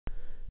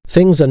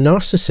Things a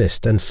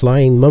narcissist and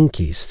flying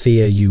monkeys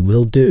fear you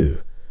will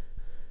do.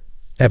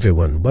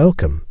 Everyone,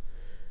 welcome.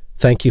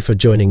 Thank you for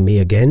joining me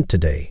again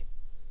today.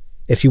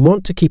 If you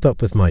want to keep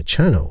up with my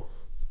channel,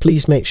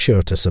 please make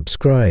sure to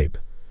subscribe.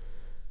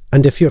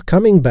 And if you're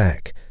coming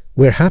back,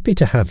 we're happy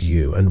to have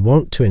you and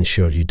want to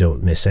ensure you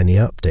don't miss any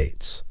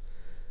updates.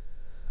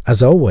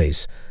 As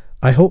always,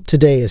 I hope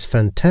today is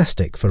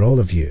fantastic for all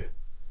of you.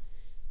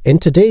 In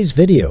today's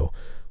video,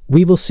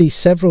 we will see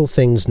several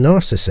things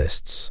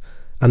narcissists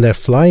and their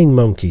flying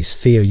monkeys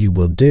fear you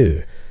will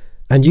do,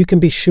 and you can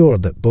be sure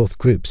that both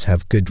groups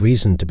have good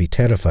reason to be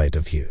terrified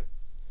of you.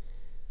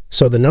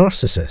 So the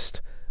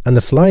narcissist and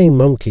the flying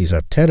monkeys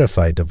are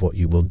terrified of what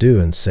you will do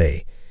and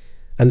say,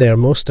 and they are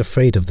most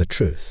afraid of the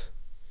truth.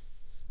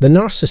 The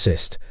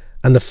narcissist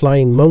and the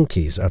flying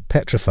monkeys are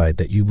petrified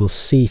that you will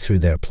see through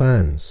their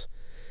plans.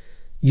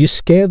 You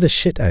scare the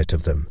shit out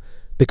of them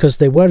because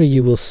they worry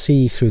you will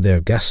see through their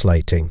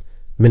gaslighting,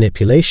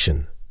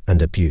 manipulation,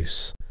 and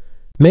abuse.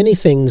 Many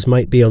things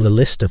might be on the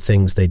list of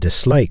things they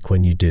dislike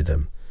when you do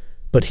them,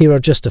 but here are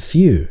just a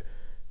few.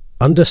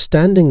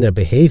 Understanding their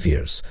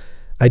behaviors,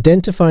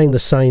 identifying the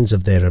signs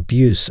of their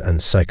abuse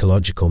and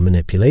psychological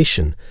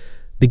manipulation,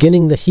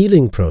 beginning the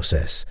healing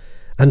process,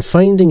 and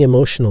finding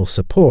emotional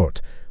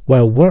support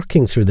while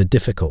working through the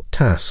difficult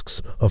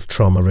tasks of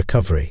trauma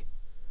recovery.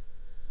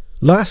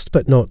 Last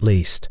but not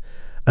least,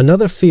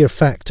 another fear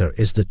factor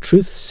is the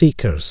truth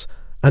seekers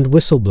and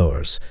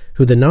whistleblowers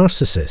who the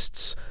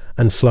narcissists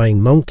and flying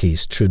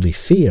monkeys truly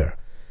fear.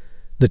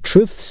 The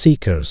truth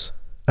seekers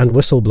and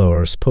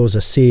whistleblowers pose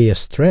a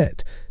serious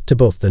threat to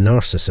both the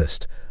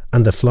narcissist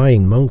and the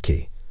flying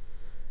monkey.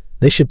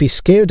 They should be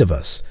scared of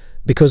us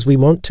because we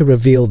want to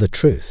reveal the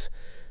truth.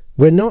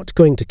 We're not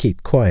going to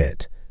keep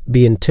quiet,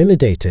 be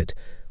intimidated,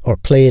 or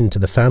play into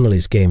the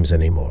family's games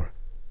anymore.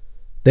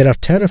 They are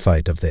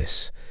terrified of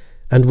this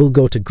and will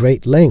go to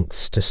great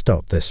lengths to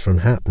stop this from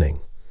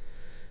happening.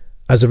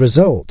 As a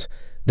result,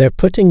 they're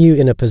putting you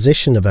in a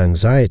position of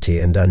anxiety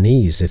and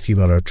unease if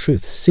you are a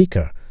truth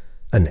seeker,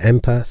 an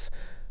empath,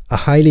 a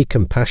highly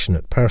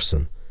compassionate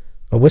person,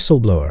 a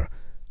whistleblower,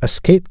 a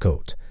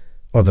scapegoat,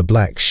 or the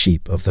black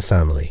sheep of the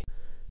family.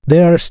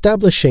 They are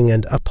establishing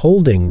and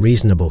upholding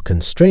reasonable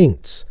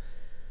constraints.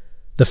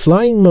 The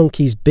flying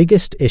monkey's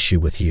biggest issue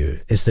with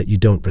you is that you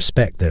don't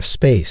respect their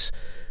space,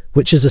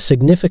 which is a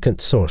significant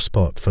sore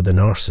spot for the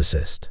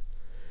narcissist.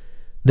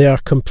 They are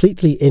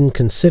completely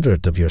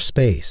inconsiderate of your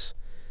space.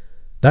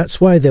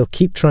 That's why they'll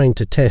keep trying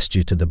to test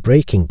you to the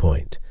breaking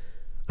point,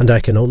 and I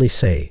can only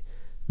say,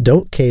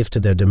 don't cave to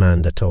their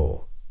demand at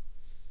all.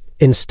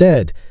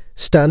 Instead,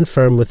 stand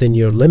firm within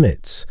your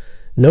limits,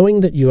 knowing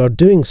that you are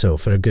doing so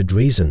for a good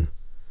reason.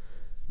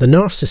 The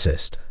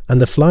narcissist and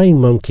the flying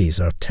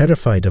monkeys are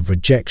terrified of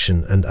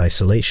rejection and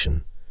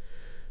isolation.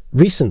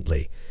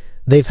 Recently,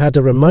 they've had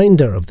a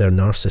reminder of their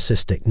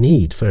narcissistic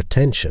need for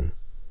attention.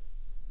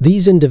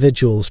 These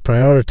individuals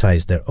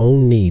prioritize their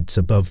own needs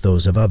above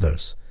those of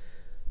others.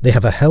 They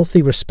have a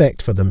healthy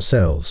respect for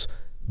themselves,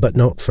 but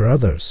not for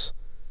others.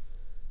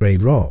 They're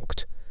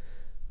rocked.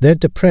 They're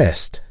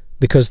depressed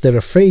because they're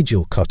afraid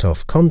you'll cut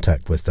off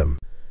contact with them.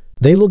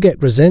 They will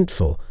get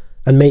resentful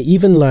and may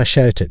even lash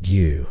out at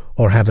you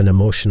or have an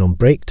emotional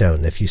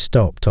breakdown if you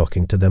stop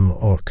talking to them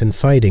or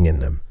confiding in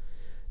them,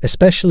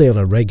 especially on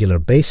a regular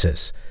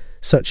basis,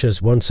 such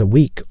as once a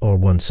week or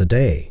once a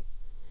day.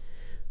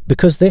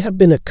 Because they have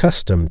been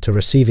accustomed to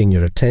receiving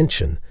your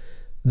attention,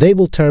 they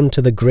will turn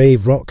to the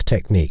grave rock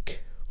technique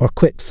or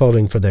quit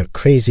falling for their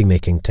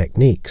crazy-making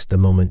techniques the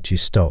moment you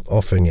stop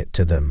offering it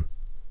to them.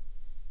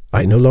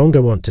 I no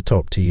longer want to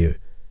talk to you.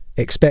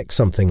 Expect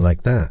something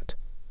like that.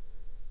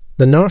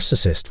 The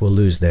narcissist will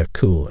lose their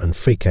cool and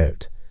freak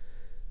out.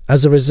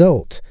 As a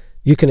result,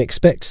 you can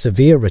expect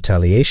severe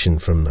retaliation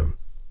from them.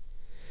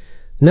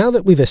 Now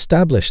that we've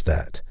established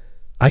that,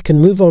 I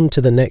can move on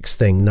to the next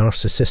thing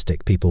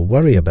narcissistic people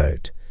worry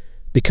about: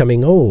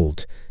 becoming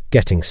old,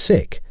 getting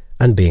sick,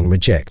 and being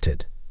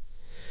rejected.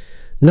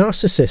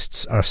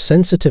 Narcissists are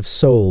sensitive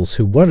souls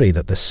who worry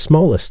that the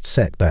smallest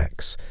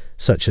setbacks,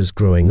 such as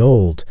growing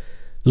old,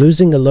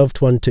 losing a loved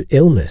one to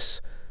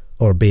illness,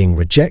 or being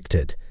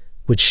rejected,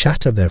 would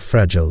shatter their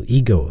fragile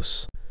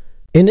egos.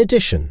 In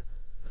addition,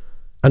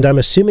 and I'm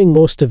assuming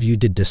most of you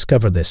did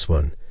discover this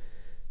one,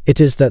 it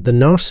is that the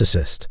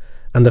narcissist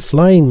and the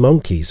flying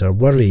monkeys are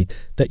worried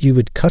that you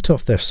would cut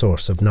off their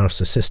source of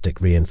narcissistic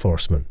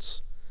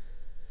reinforcements.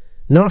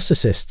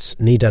 Narcissists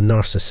need a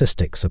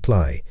narcissistic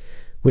supply,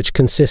 which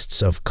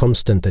consists of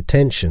constant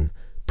attention,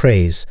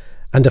 praise,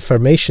 and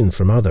affirmation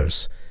from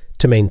others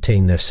to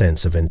maintain their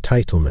sense of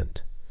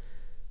entitlement.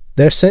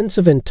 Their sense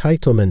of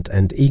entitlement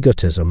and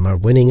egotism are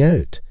winning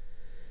out.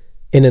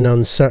 In an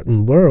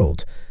uncertain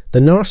world,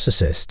 the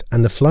narcissist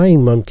and the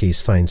flying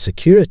monkeys find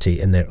security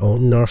in their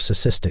own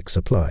narcissistic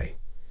supply.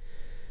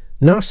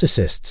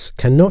 Narcissists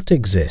cannot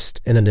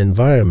exist in an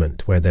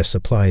environment where their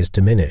supply is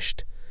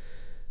diminished.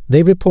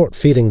 They report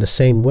feeling the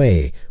same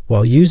way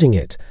while using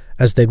it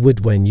as they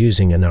would when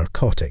using a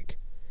narcotic.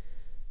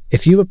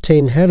 If you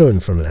obtain heroin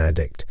from an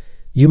addict,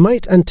 you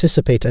might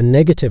anticipate a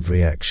negative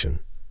reaction.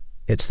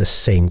 it's the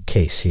same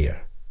case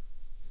here.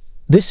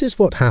 This is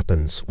what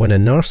happens when a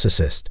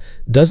narcissist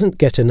doesn't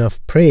get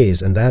enough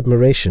praise and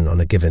admiration on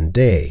a given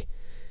day.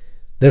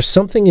 There's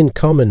something in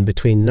common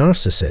between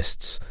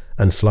narcissists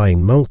and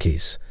flying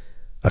monkeys,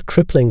 a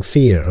crippling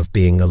fear of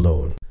being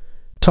alone.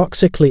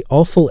 Toxically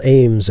awful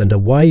aims and a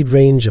wide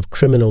range of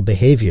criminal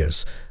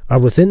behaviors are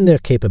within their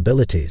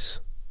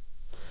capabilities.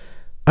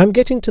 I'm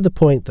getting to the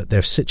point that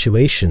their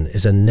situation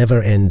is a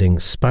never-ending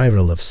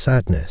spiral of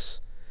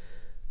sadness.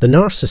 The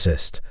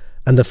narcissist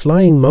and the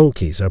flying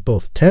monkeys are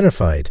both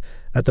terrified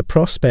at the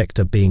prospect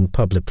of being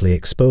publicly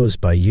exposed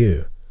by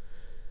you,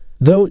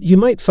 though you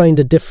might find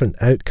a different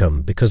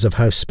outcome because of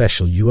how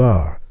special you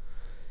are.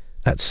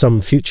 At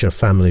some future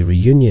family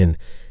reunion,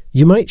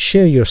 you might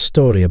share your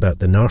story about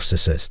the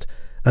narcissist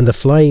and the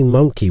flying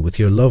monkey with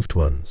your loved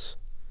ones.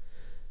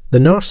 The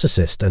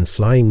narcissist and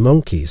flying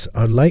monkeys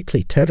are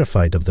likely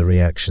terrified of the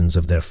reactions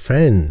of their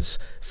friends,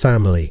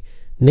 family,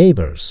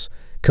 neighbours,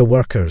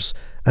 co-workers,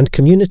 and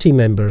community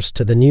members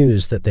to the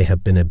news that they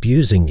have been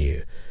abusing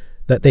you,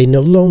 that they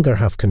no longer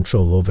have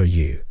control over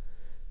you,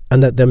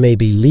 and that there may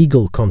be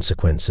legal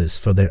consequences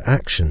for their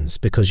actions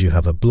because you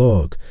have a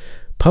blog,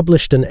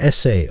 published an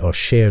essay, or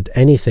shared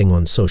anything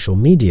on social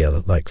media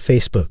like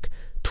Facebook,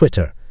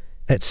 Twitter,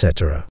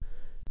 etc.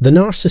 The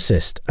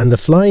narcissist and the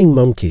flying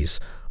monkeys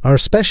are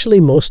especially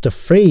most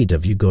afraid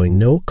of you going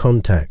no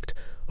contact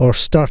or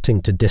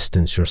starting to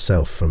distance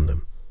yourself from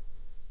them.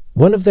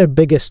 One of their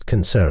biggest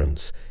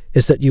concerns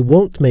is that you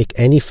won't make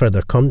any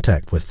further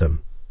contact with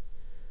them.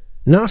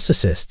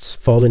 Narcissists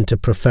fall into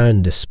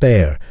profound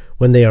despair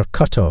when they are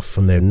cut off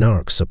from their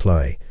narc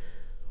supply,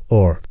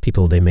 or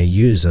people they may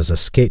use as a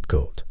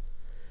scapegoat.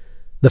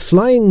 The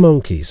flying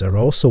monkeys are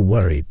also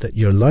worried that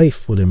your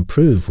life will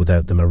improve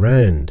without them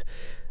around,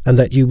 and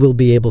that you will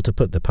be able to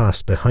put the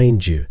past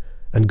behind you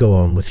and go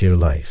on with your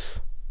life.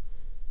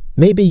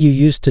 Maybe you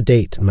used to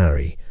date,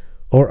 marry,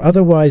 or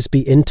otherwise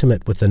be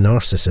intimate with the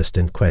narcissist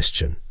in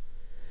question.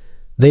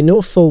 They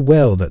know full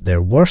well that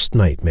their worst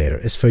nightmare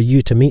is for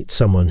you to meet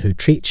someone who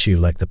treats you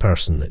like the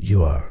person that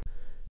you are.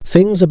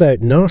 Things about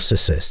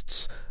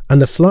narcissists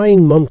and the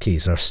flying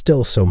monkeys are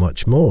still so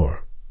much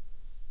more.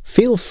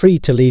 Feel free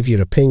to leave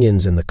your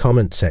opinions in the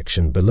comment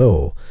section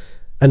below,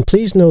 and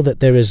please know that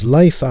there is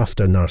life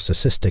after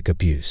narcissistic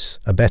abuse,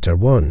 a better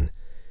one.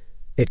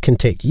 It can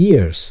take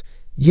years,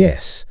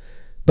 yes,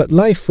 but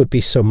life would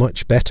be so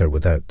much better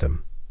without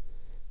them.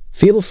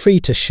 Feel free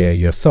to share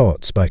your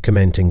thoughts by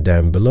commenting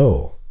down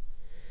below.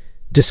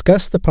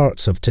 Discuss the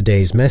parts of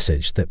today's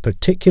message that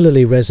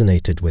particularly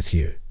resonated with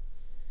you.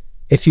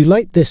 If you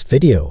liked this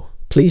video,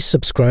 please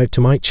subscribe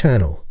to my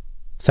channel.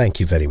 Thank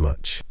you very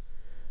much.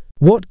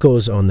 What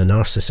goes on the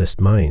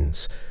narcissist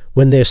minds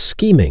when they're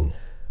scheming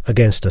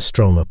against a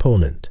strong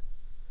opponent?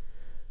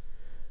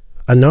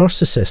 A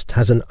narcissist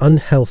has an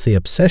unhealthy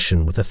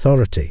obsession with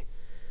authority.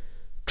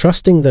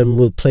 Trusting them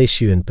will place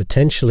you in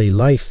potentially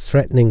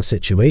life-threatening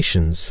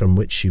situations from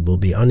which you will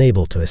be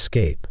unable to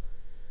escape.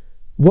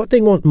 What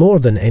they want more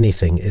than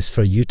anything is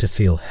for you to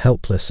feel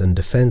helpless and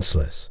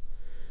defenseless.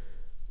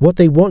 What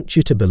they want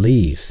you to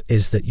believe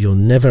is that you'll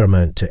never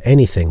amount to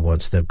anything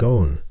once they're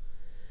gone.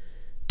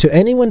 To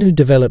anyone who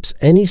develops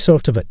any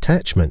sort of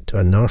attachment to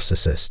a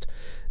narcissist,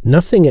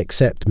 nothing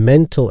except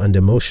mental and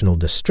emotional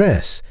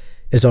distress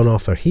is on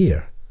offer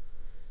here.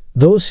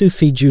 Those who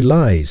feed you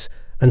lies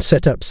and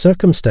set up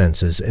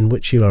circumstances in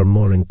which you are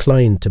more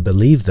inclined to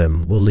believe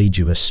them will lead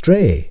you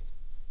astray.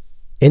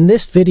 In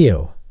this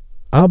video,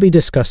 I'll be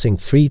discussing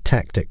 3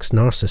 tactics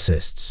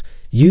narcissists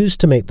use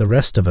to make the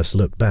rest of us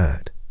look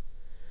bad.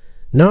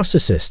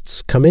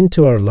 Narcissists come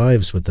into our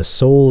lives with the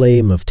sole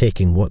aim of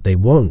taking what they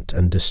want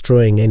and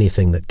destroying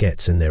anything that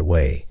gets in their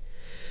way.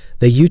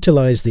 They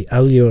utilize the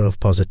allure of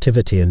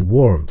positivity and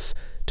warmth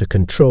to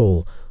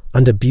control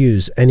and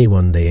abuse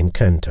anyone they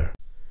encounter.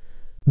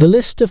 The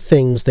list of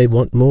things they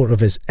want more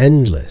of is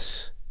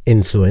endless: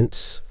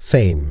 influence,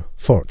 fame,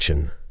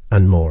 fortune,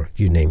 and more,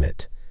 you name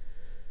it.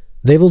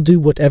 They will do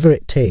whatever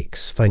it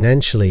takes,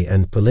 financially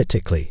and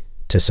politically,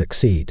 to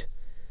succeed.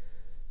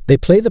 They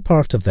play the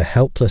part of the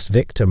helpless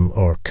victim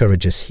or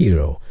courageous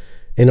hero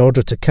in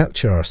order to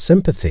capture our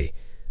sympathy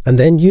and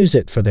then use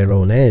it for their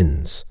own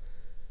ends.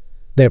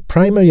 Their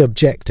primary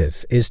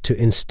objective is to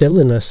instill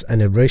in us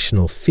an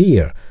irrational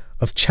fear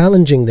of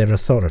challenging their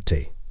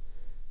authority.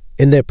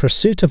 In their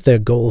pursuit of their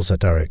goals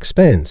at our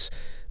expense,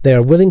 they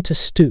are willing to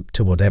stoop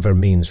to whatever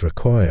means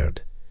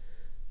required.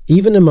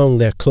 Even among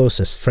their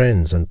closest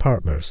friends and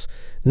partners,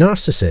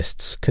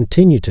 narcissists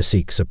continue to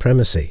seek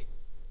supremacy.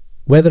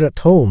 Whether at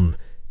home,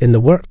 in the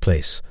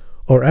workplace,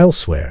 or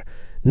elsewhere,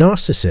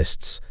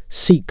 narcissists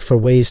seek for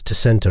ways to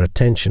center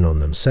attention on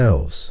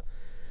themselves.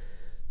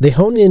 They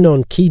hone in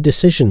on key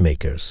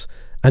decision-makers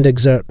and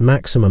exert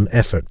maximum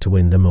effort to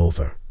win them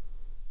over.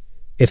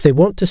 If they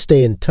want to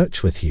stay in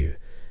touch with you,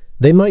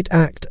 they might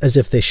act as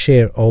if they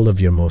share all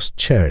of your most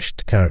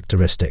cherished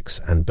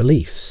characteristics and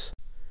beliefs.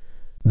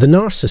 The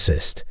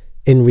narcissist,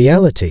 in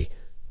reality,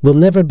 will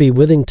never be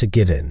willing to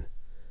give in.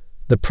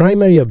 The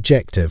primary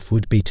objective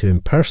would be to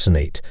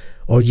impersonate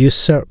or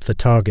usurp the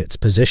target's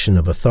position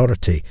of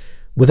authority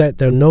without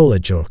their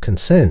knowledge or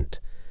consent.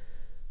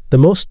 The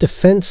most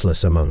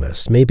defenseless among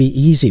us may be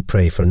easy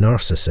prey for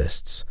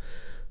narcissists,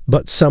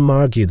 but some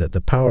argue that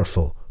the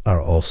powerful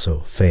are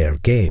also fair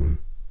game.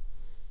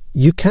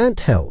 You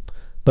can't help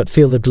but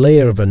feel the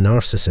glare of a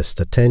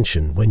narcissist's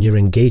attention when you're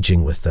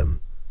engaging with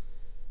them.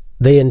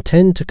 They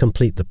intend to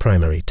complete the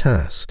primary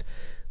task,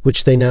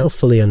 which they now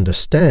fully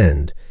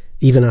understand,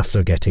 even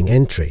after getting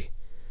entry.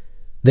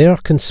 They are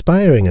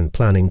conspiring and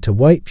planning to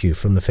wipe you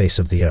from the face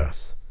of the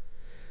earth.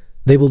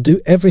 They will do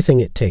everything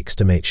it takes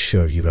to make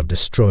sure you are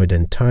destroyed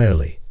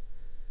entirely.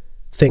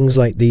 Things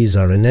like these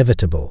are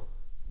inevitable.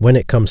 When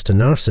it comes to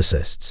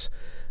narcissists,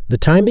 the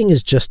timing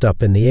is just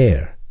up in the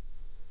air.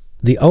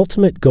 The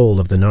ultimate goal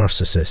of the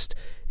narcissist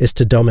is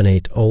to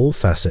dominate all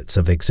facets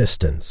of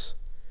existence.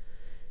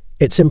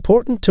 It's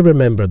important to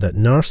remember that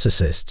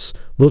narcissists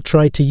will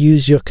try to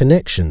use your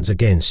connections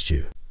against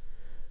you.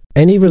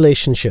 Any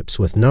relationships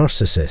with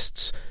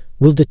narcissists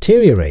will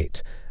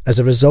deteriorate as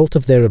a result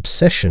of their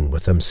obsession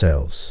with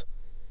themselves.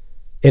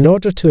 In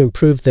order to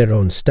improve their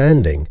own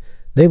standing,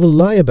 they will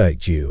lie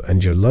about you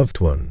and your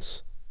loved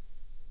ones.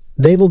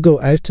 They will go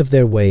out of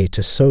their way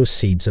to sow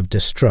seeds of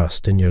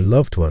distrust in your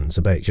loved ones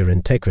about your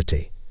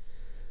integrity.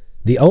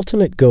 The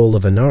ultimate goal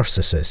of a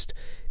narcissist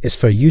is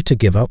for you to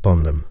give up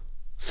on them,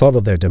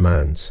 follow their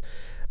demands,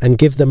 and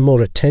give them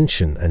more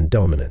attention and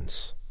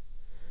dominance.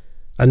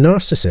 A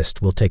narcissist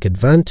will take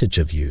advantage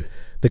of you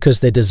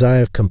because they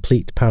desire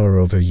complete power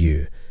over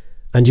you,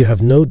 and you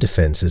have no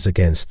defenses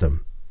against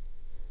them.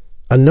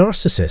 A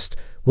narcissist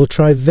will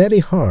try very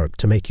hard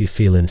to make you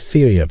feel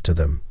inferior to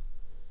them.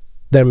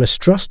 Their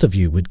mistrust of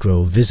you would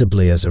grow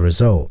visibly as a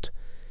result.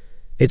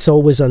 It's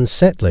always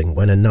unsettling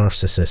when a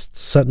narcissist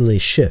suddenly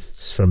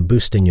shifts from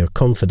boosting your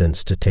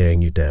confidence to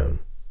tearing you down.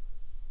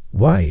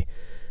 Why?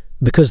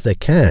 Because they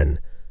can,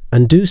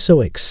 and do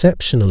so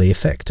exceptionally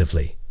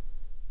effectively.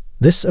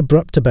 This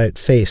abrupt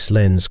about-face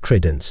lends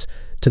credence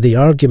to the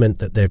argument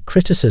that their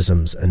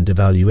criticisms and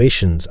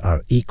devaluations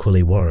are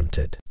equally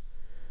warranted.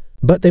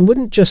 But they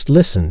wouldn't just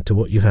listen to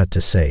what you had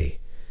to say.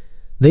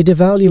 They'd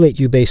evaluate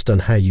you based on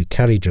how you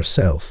carried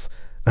yourself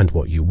and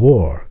what you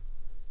wore.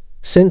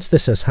 Since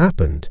this has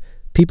happened,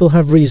 people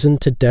have reason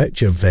to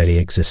doubt your very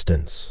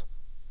existence.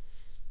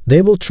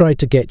 They will try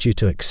to get you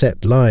to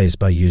accept lies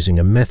by using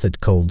a method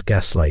called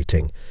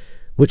gaslighting,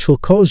 which will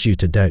cause you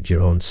to doubt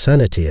your own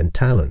sanity and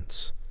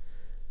talents.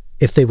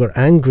 If they were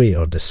angry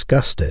or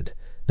disgusted,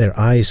 their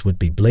eyes would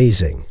be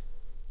blazing.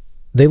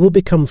 They will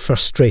become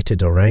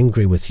frustrated or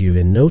angry with you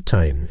in no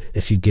time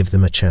if you give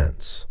them a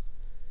chance.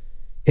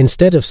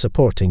 Instead of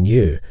supporting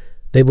you,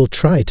 they will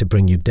try to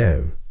bring you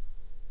down.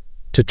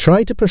 To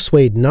try to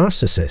persuade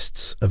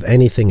narcissists of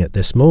anything at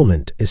this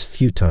moment is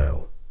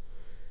futile.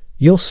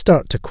 You'll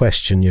start to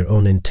question your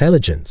own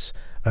intelligence,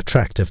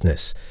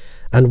 attractiveness,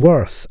 and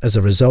worth as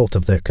a result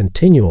of their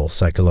continual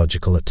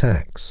psychological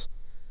attacks.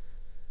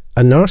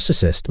 A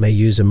narcissist may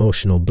use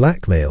emotional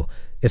blackmail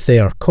if they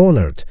are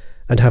cornered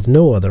and have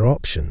no other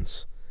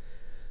options.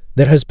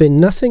 There has been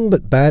nothing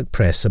but bad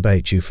press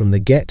about you from the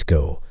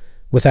get-go,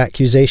 with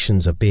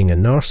accusations of being a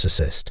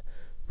narcissist,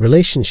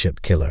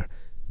 relationship killer,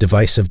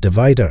 divisive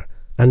divider,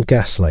 and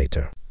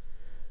gaslighter.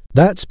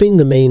 That's been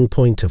the main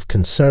point of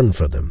concern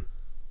for them.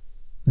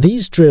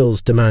 These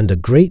drills demand a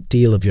great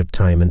deal of your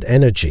time and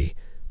energy,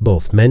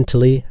 both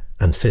mentally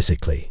and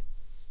physically.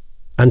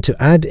 And to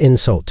add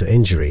insult to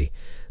injury,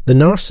 the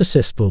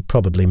narcissist will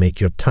probably make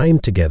your time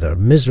together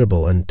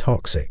miserable and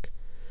toxic.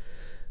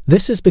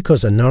 This is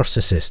because a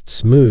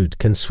narcissist's mood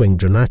can swing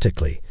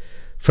dramatically,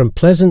 from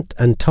pleasant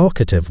and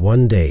talkative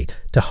one day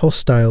to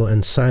hostile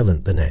and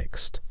silent the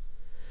next.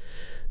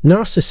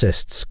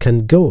 Narcissists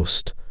can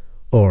ghost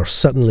or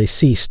suddenly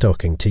cease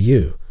talking to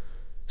you.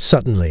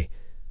 Suddenly,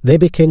 they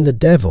became the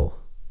devil,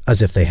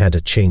 as if they had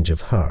a change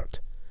of heart.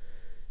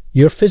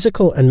 Your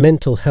physical and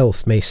mental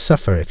health may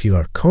suffer if you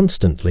are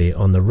constantly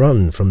on the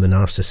run from the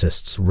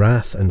narcissist's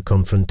wrath and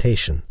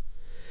confrontation.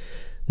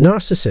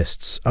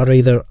 Narcissists are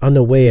either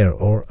unaware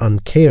or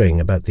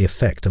uncaring about the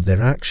effect of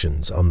their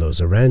actions on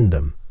those around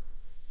them.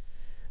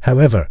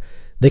 However,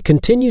 they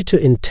continue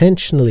to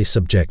intentionally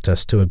subject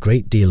us to a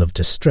great deal of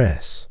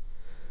distress.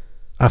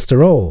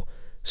 After all,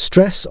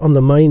 stress on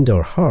the mind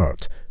or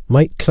heart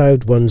might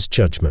cloud one's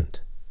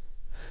judgment.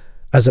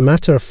 As a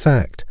matter of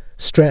fact,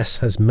 stress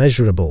has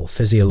measurable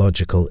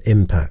physiological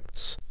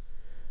impacts.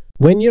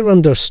 When you're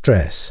under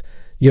stress,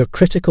 your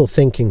critical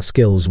thinking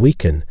skills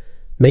weaken,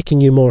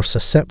 making you more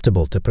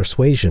susceptible to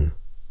persuasion.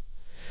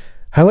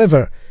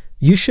 However,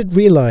 you should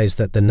realize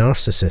that the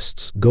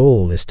narcissist's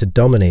goal is to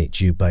dominate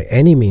you by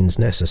any means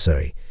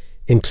necessary,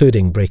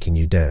 including breaking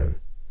you down.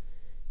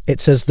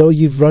 It's as though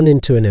you've run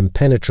into an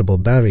impenetrable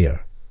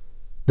barrier.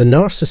 The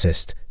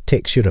narcissist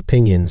takes your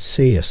opinions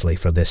seriously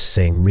for this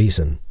same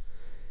reason.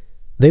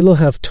 They will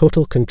have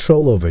total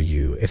control over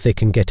you if they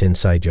can get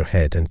inside your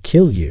head and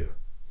kill you.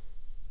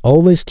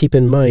 Always keep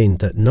in mind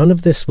that none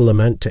of this will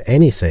amount to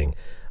anything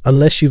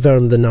unless you've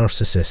earned the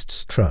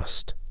narcissist's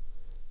trust.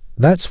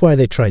 That's why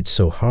they tried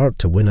so hard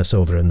to win us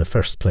over in the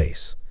first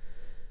place.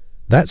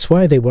 That's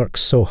why they work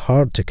so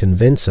hard to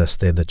convince us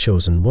they're the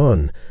chosen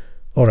one,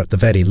 or at the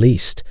very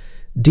least,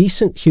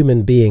 decent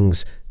human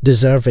beings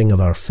deserving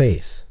of our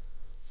faith.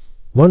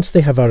 Once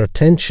they have our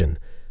attention,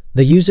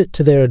 they use it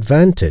to their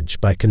advantage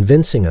by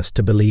convincing us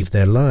to believe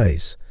their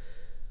lies.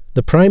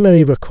 The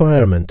primary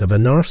requirement of a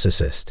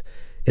narcissist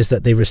is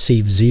that they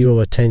receive zero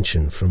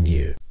attention from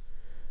you.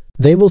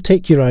 They will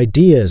take your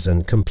ideas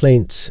and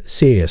complaints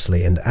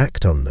seriously and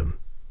act on them.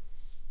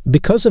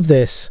 Because of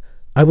this,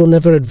 I will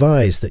never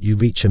advise that you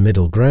reach a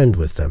middle ground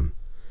with them.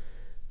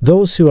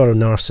 Those who are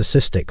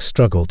narcissistic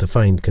struggle to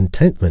find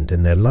contentment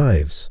in their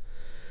lives.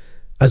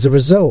 As a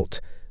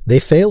result, they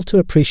fail to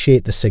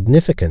appreciate the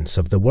significance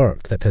of the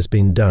work that has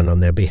been done on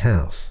their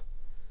behalf.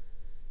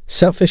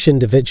 Selfish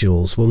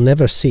individuals will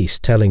never cease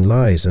telling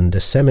lies and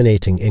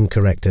disseminating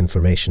incorrect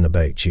information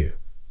about you.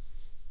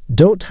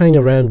 Don't hang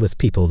around with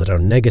people that are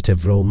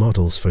negative role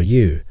models for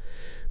you.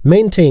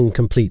 Maintain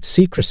complete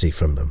secrecy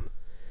from them.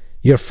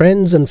 Your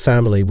friends and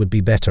family would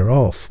be better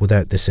off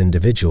without this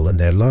individual in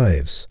their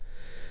lives.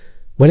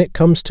 When it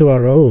comes to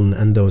our own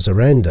and those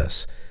around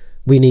us,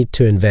 we need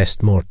to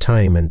invest more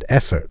time and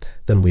effort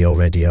than we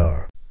already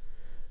are.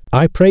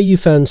 I pray you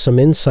found some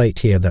insight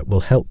here that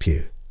will help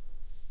you.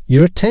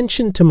 Your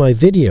attention to my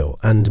video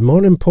and,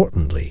 more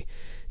importantly,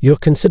 your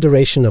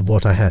consideration of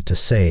what I had to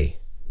say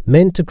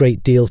meant a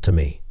great deal to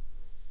me.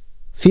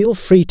 Feel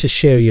free to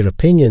share your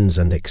opinions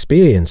and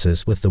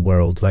experiences with the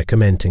world by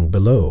commenting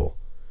below.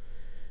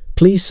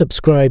 Please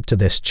subscribe to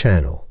this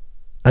channel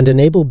and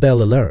enable bell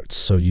alerts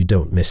so you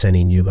don't miss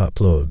any new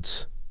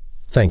uploads.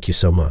 Thank you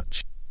so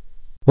much.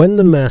 When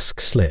the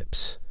mask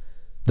slips,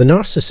 the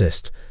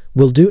narcissist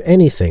will do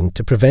anything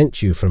to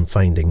prevent you from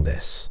finding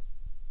this.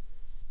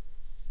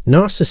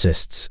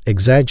 Narcissists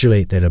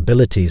exaggerate their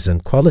abilities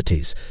and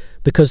qualities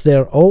because they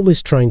are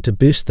always trying to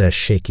boost their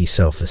shaky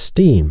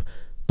self-esteem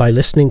by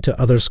listening to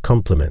others'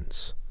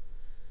 compliments.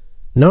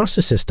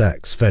 Narcissist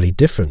acts very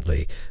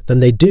differently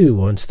than they do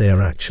once they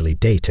are actually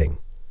dating.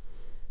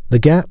 The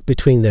gap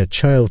between their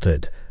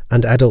childhood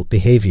and adult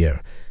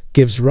behavior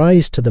gives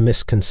rise to the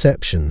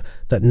misconception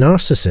that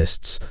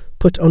narcissists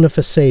put on a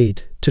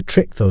facade to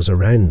trick those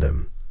around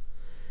them.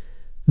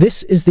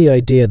 This is the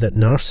idea that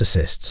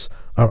narcissists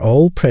are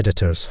all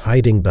predators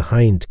hiding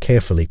behind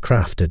carefully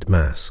crafted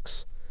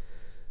masks.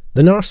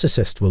 The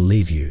narcissist will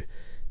leave you,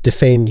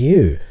 defame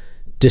you,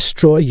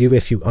 destroy you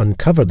if you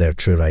uncover their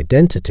true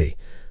identity,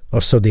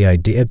 or so the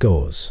idea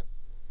goes.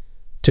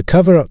 To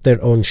cover up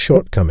their own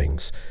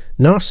shortcomings,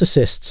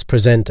 narcissists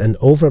present an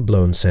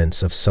overblown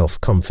sense of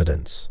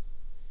self-confidence.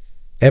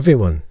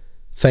 Everyone,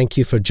 thank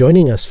you for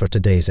joining us for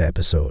today's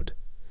episode.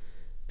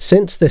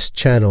 Since this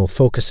channel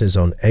focuses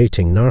on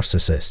outing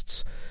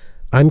narcissists,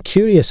 I'm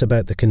curious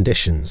about the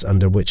conditions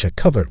under which a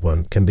covert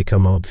one can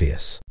become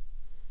obvious.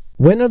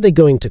 When are they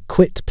going to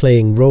quit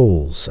playing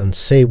roles and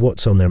say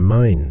what's on their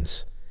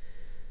minds?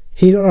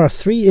 Here are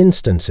 3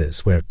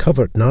 instances where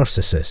covert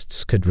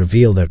narcissists could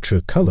reveal their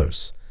true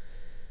colours.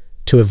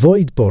 To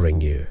avoid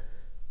boring you,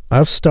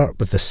 I'll start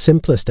with the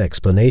simplest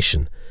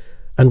explanation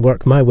and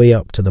work my way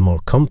up to the more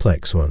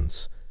complex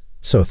ones,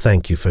 so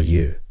thank you for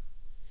you.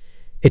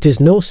 It is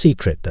no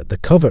secret that the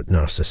covert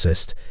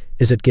narcissist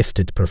is a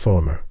gifted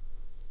performer.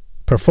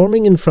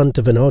 Performing in front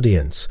of an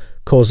audience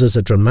causes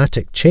a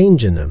dramatic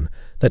change in them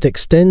that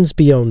extends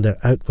beyond their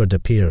outward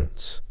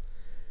appearance.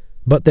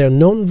 But their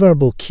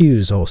non-verbal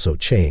cues also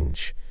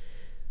change.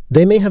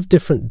 They may have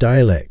different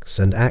dialects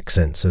and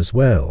accents as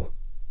well.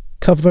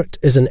 Covert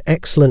is an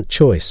excellent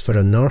choice for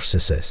a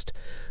narcissist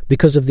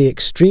because of the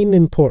extreme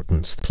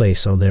importance they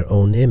place on their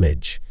own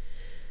image.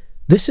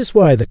 This is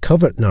why the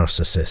covert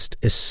narcissist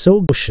is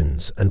so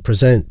cautious and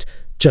present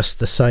just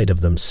the side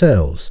of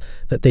themselves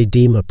that they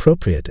deem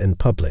appropriate in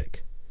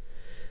public.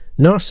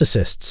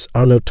 Narcissists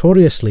are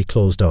notoriously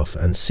closed off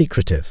and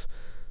secretive.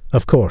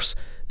 Of course,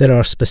 there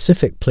are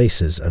specific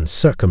places and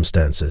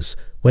circumstances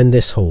when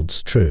this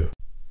holds true.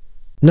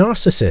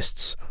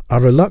 Narcissists are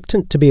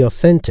reluctant to be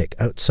authentic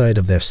outside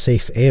of their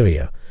safe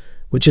area,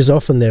 which is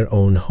often their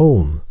own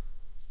home.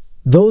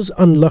 Those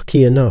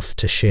unlucky enough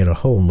to share a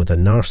home with a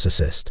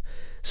narcissist,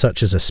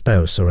 such as a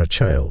spouse or a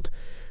child,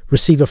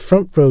 receive a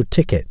front-row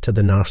ticket to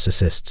the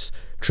narcissist's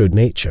true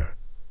nature.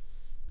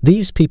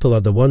 These people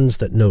are the ones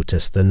that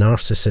notice the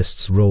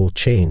narcissist's role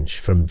change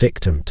from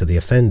victim to the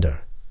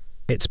offender.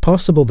 It's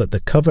possible that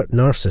the covert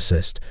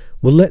narcissist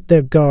will let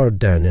their guard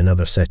down in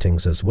other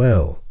settings as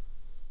well.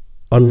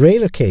 On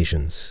rare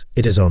occasions,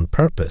 it is on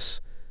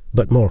purpose,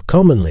 but more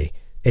commonly,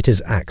 it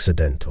is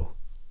accidental.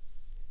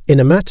 In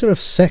a matter of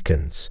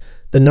seconds,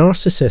 the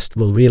narcissist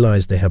will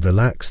realize they have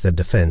relaxed their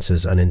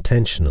defenses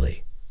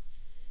unintentionally.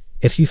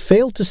 If you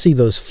fail to see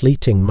those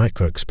fleeting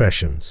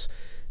micro-expressions,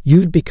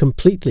 you'd be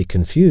completely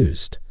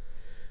confused.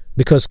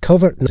 Because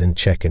covert is in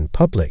check in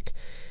public,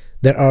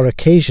 there are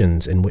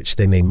occasions in which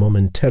they may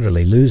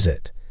momentarily lose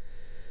it.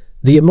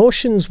 The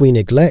emotions we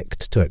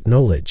neglect to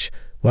acknowledge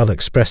while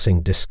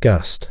expressing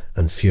disgust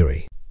and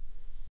fury.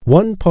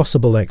 One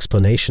possible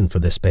explanation for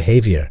this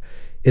behavior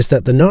is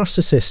that the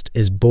narcissist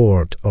is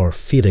bored or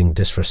feeling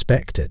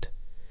disrespected.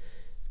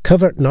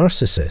 Covert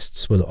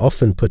narcissists will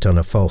often put on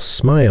a false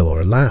smile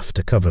or laugh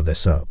to cover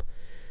this up.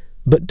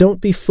 But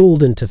don't be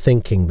fooled into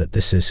thinking that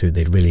this is who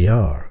they really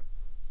are.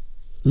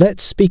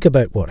 Let's speak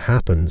about what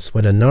happens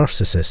when a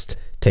narcissist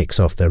takes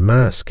off their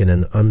mask in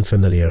an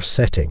unfamiliar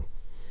setting.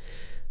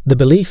 The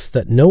belief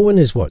that no one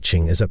is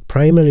watching is a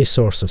primary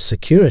source of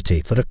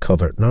security for a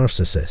covert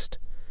narcissist.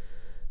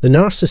 The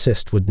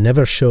narcissist would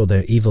never show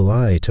their evil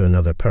eye to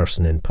another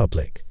person in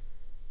public.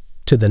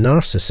 To the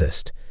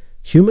narcissist,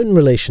 human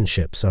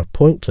relationships are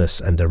pointless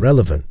and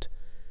irrelevant.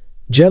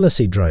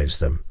 Jealousy drives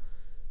them,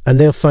 and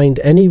they'll find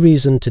any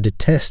reason to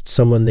detest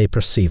someone they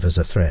perceive as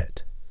a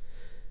threat.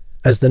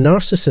 As the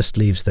narcissist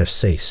leaves their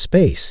safe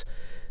space,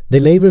 they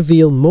may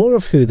reveal more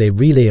of who they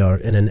really are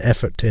in an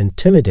effort to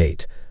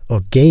intimidate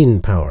or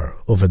gain power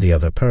over the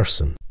other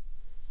person.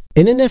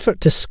 In an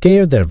effort to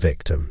scare their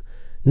victim,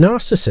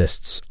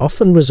 narcissists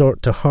often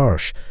resort to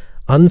harsh,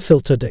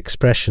 unfiltered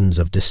expressions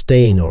of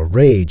disdain or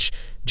rage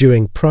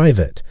during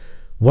private,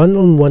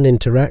 one-on-one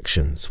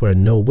interactions where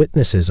no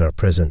witnesses are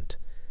present.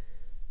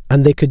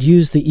 And they could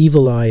use the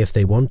evil eye if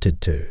they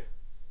wanted to.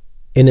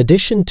 In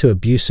addition to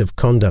abusive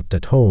conduct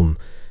at home,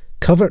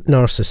 covert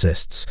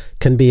narcissists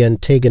can be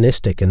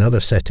antagonistic in other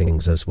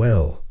settings as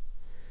well.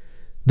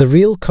 The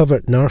real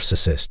covert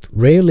narcissist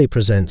rarely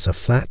presents a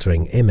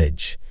flattering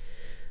image,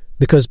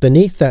 because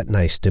beneath that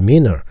nice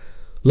demeanour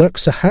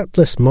lurks a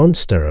heartless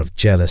monster of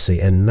jealousy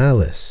and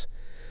malice.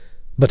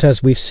 But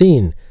as we've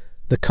seen,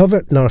 the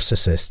covert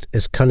narcissist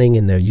is cunning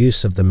in their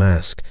use of the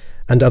mask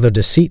and other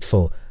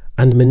deceitful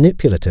and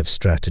manipulative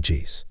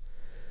strategies.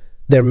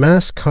 Their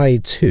mask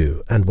hides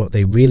who and what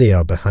they really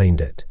are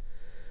behind it.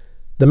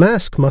 The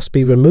mask must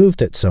be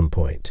removed at some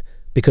point,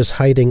 because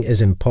hiding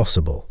is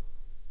impossible.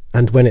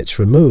 And when it's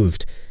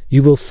removed,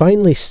 you will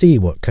finally see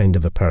what kind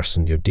of a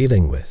person you're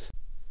dealing with.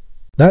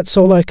 That's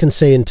all I can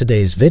say in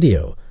today's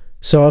video,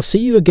 so I'll see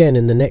you again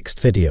in the next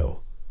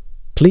video.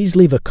 Please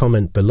leave a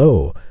comment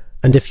below,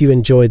 and if you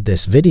enjoyed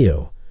this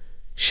video,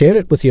 share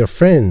it with your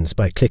friends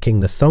by clicking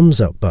the thumbs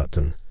up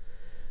button.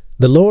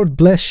 The Lord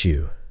bless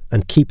you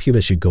and keep you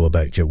as you go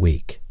about your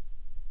week.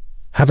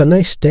 Have a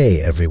nice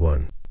day,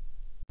 everyone.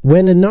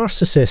 When a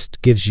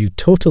narcissist gives you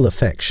total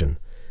affection,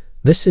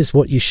 this is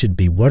what you should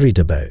be worried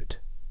about.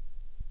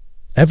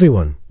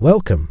 Everyone,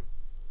 welcome.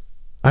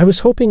 I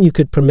was hoping you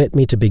could permit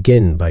me to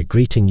begin by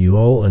greeting you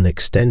all and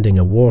extending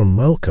a warm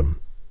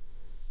welcome.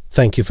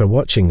 Thank you for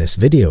watching this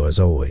video as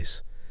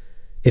always.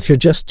 If you're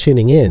just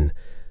tuning in,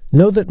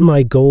 know that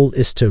my goal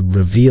is to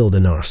reveal the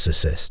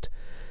narcissist,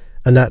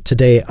 and that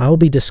today I'll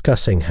be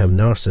discussing how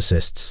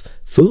narcissists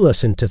fool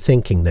us into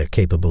thinking they're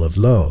capable of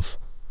love.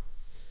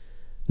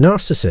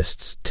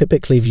 Narcissists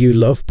typically view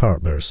love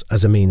partners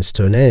as a means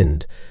to an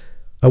end,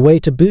 a way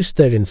to boost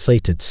their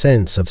inflated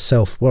sense of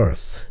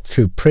self-worth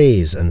through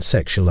praise and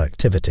sexual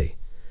activity.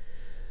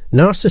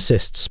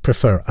 Narcissists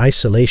prefer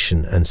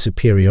isolation and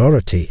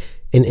superiority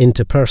in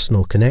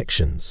interpersonal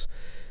connections,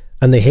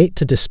 and they hate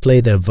to display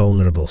their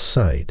vulnerable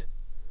side.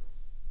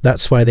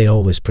 That's why they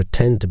always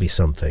pretend to be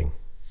something,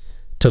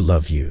 to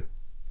love you,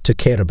 to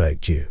care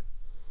about you.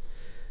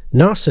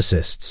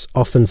 Narcissists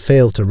often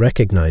fail to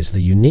recognize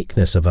the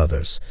uniqueness of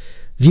others,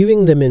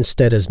 viewing them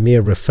instead as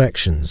mere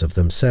reflections of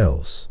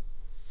themselves.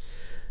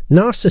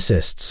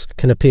 Narcissists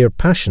can appear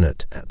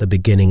passionate at the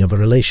beginning of a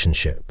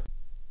relationship,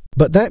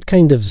 but that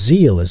kind of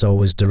zeal is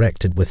always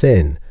directed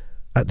within,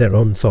 at their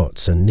own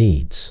thoughts and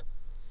needs.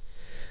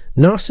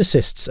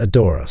 Narcissists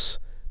adore us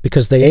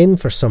because they aim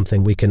for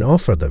something we can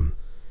offer them.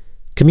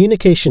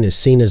 Communication is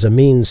seen as a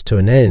means to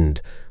an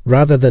end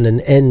rather than an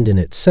end in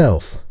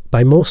itself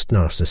by most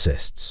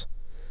narcissists.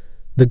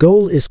 The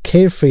goal is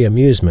carefree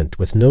amusement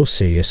with no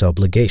serious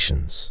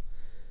obligations.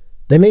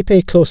 They may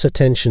pay close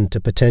attention to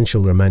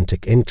potential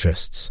romantic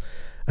interests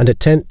and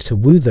attempt to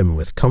woo them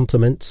with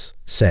compliments,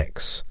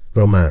 sex,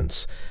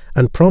 romance,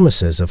 and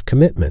promises of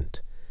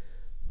commitment.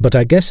 But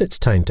I guess it's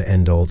time to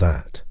end all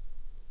that.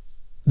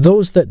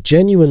 Those that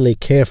genuinely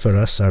care for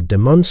us are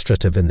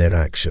demonstrative in their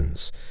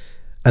actions,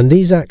 and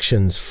these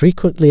actions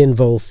frequently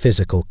involve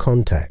physical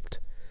contact.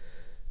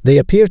 They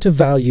appear to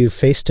value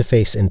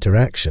face-to-face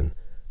interaction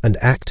and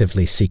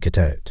actively seek it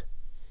out.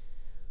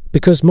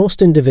 Because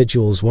most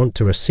individuals want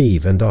to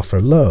receive and offer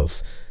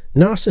love,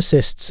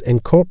 narcissists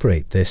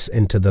incorporate this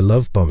into the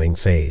love-bombing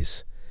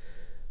phase.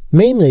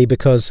 Mainly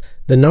because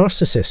the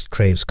narcissist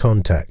craves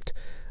contact,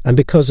 and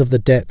because of the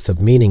depth of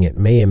meaning it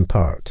may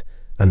impart,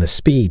 and the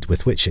speed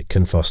with which it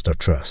can foster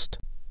trust.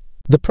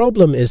 The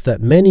problem is that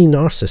many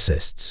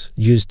narcissists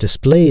use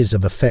displays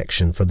of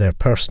affection for their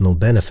personal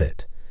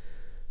benefit.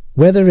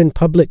 Whether in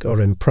public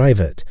or in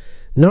private,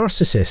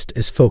 narcissist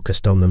is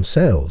focused on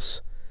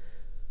themselves.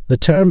 The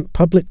term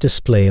public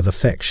display of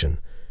affection,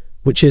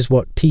 which is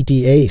what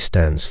PDA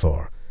stands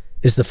for,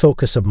 is the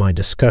focus of my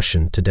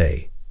discussion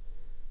today.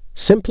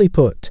 Simply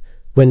put,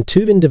 when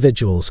two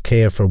individuals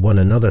care for one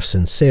another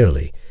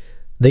sincerely,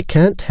 they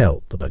can't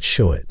help but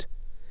show it.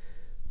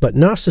 But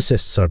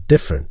narcissists are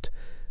different,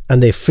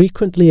 and they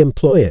frequently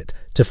employ it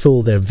to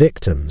fool their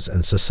victims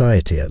and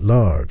society at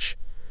large.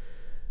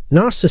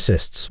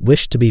 Narcissists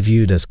wish to be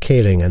viewed as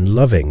caring and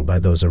loving by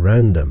those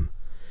around them.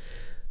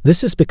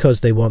 This is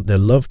because they want their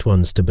loved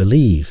ones to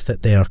believe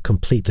that they are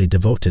completely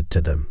devoted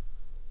to them.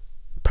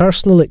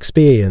 Personal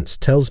experience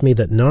tells me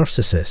that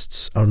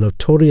narcissists are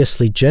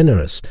notoriously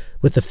generous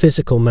with the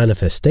physical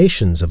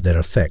manifestations of their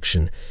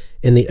affection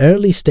in the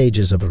early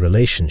stages of a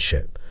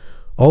relationship,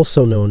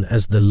 also known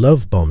as the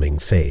love bombing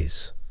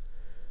phase.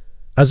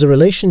 As a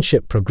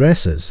relationship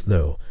progresses,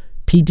 though,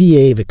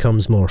 PDA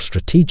becomes more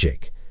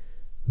strategic.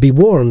 Be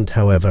warned,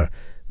 however,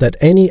 that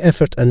any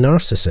effort a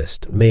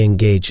narcissist may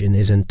engage in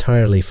is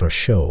entirely for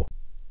show.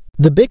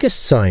 The biggest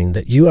sign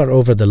that you are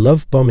over the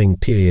love bombing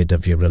period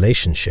of your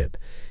relationship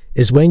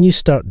is when you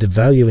start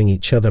devaluing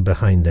each other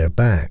behind their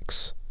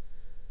backs.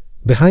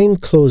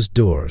 Behind closed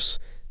doors,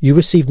 you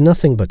receive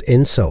nothing but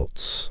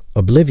insults,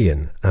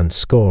 oblivion, and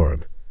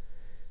scorn.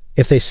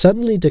 If they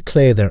suddenly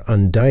declare their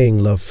undying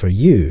love for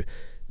you,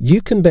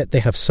 you can bet they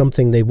have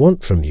something they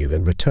want from you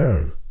in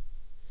return.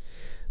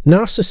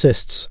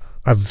 Narcissists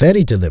are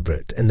very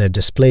deliberate in their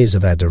displays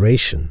of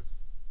adoration.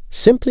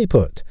 Simply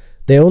put,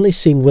 they only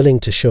seem willing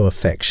to show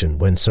affection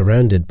when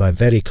surrounded by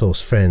very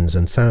close friends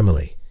and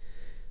family.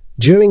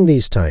 During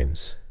these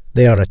times,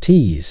 they are at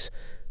ease,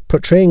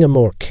 portraying a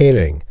more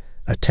caring,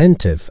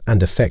 attentive,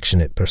 and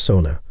affectionate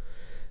persona.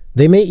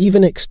 They may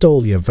even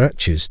extol your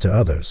virtues to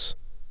others.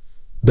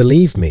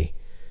 Believe me,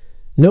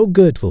 no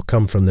good will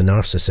come from the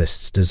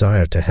narcissist's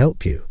desire to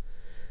help you.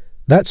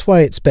 That's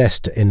why it's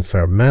best to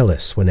infer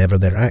malice whenever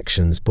their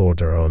actions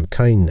border on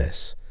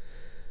kindness.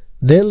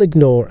 They'll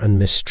ignore and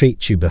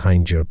mistreat you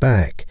behind your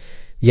back,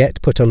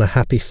 yet put on a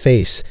happy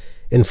face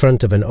in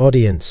front of an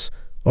audience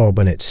or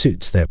when it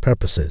suits their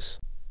purposes.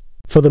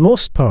 For the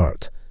most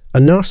part, a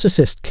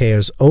narcissist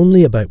cares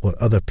only about what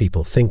other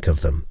people think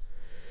of them.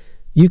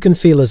 You can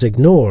feel as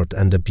ignored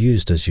and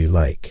abused as you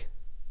like.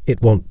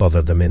 It won't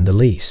bother them in the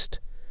least.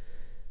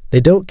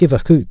 They don't give a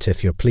hoot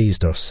if you're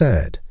pleased or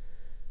sad.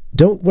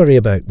 Don't worry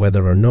about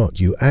whether or not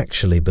you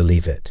actually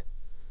believe it.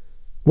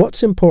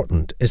 What's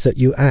important is that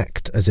you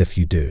act as if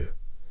you do.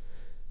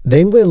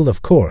 They will,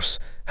 of course,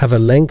 have a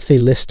lengthy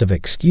list of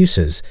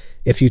excuses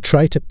if you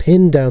try to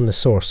pin down the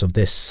source of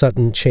this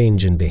sudden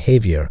change in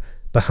behavior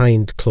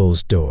behind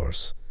closed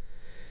doors.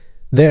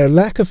 Their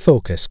lack of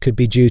focus could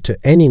be due to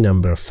any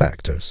number of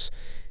factors,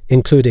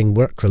 including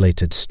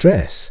work-related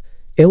stress,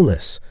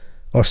 illness,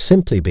 or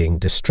simply being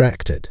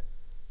distracted.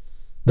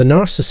 The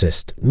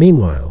narcissist,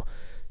 meanwhile,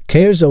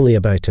 cares only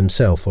about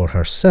himself or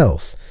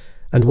herself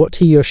and what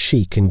he or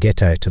she can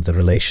get out of the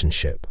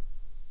relationship.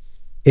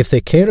 If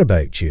they care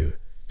about you,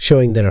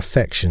 showing their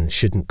affection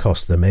shouldn't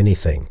cost them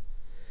anything.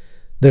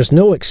 There's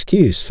no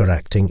excuse for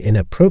acting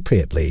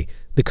inappropriately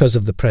because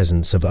of the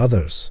presence of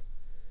others.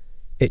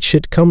 It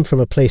should come from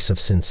a place of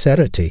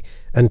sincerity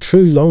and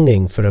true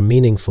longing for a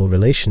meaningful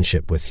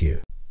relationship with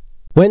you.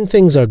 When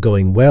things are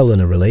going well in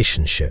a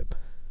relationship,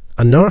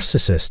 a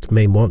narcissist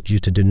may want you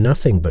to do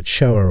nothing but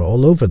shower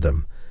all over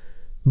them,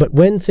 but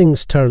when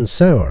things turn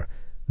sour,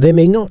 they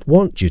may not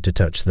want you to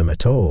touch them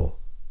at all.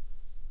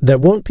 There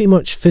won't be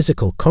much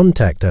physical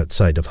contact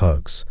outside of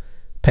hugs,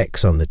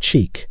 pecks on the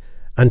cheek,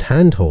 and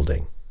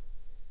hand-holding.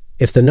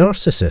 If the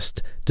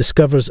narcissist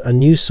discovers a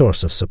new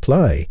source of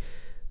supply,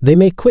 they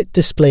may quit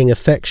displaying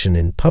affection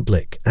in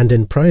public and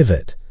in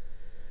private.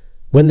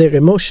 When their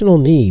emotional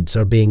needs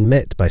are being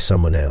met by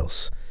someone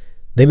else,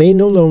 they may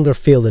no longer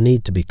feel the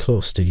need to be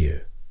close to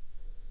you.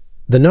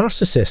 The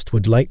narcissist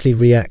would likely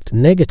react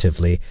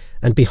negatively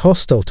and be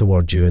hostile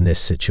toward you in this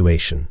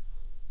situation.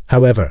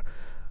 However,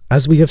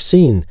 as we have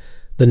seen,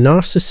 the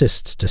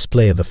narcissist's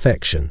display of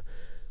affection,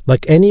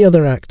 like any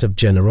other act of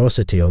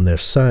generosity on their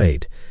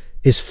side,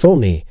 is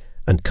phony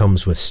and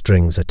comes with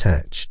strings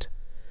attached.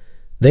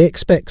 They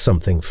expect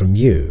something from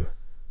you.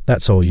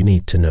 That's all you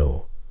need to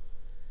know.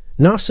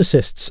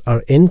 Narcissists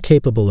are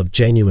incapable of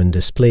genuine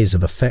displays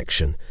of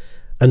affection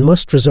and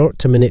must resort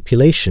to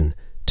manipulation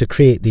to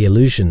create the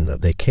illusion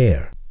that they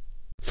care.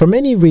 For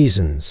many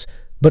reasons,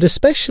 but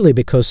especially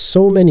because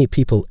so many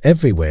people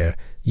everywhere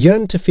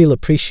yearn to feel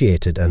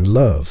appreciated and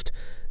loved,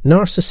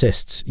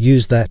 narcissists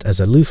use that as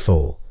a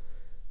loophole.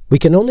 We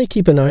can only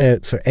keep an eye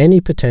out for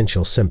any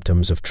potential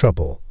symptoms of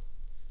trouble.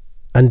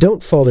 And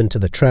don't fall into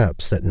the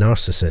traps that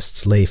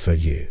narcissists lay for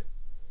you.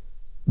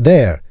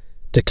 There,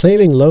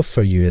 declaring love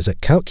for you is a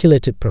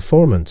calculated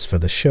performance for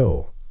the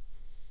show.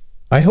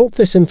 I hope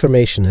this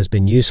information has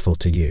been useful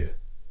to you.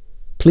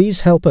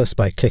 Please help us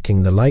by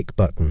clicking the like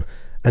button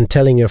and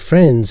telling your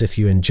friends if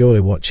you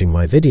enjoy watching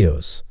my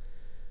videos.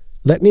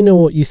 Let me know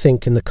what you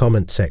think in the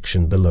comment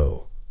section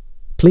below.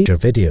 Please share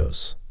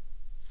videos.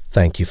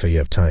 Thank you for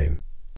your time.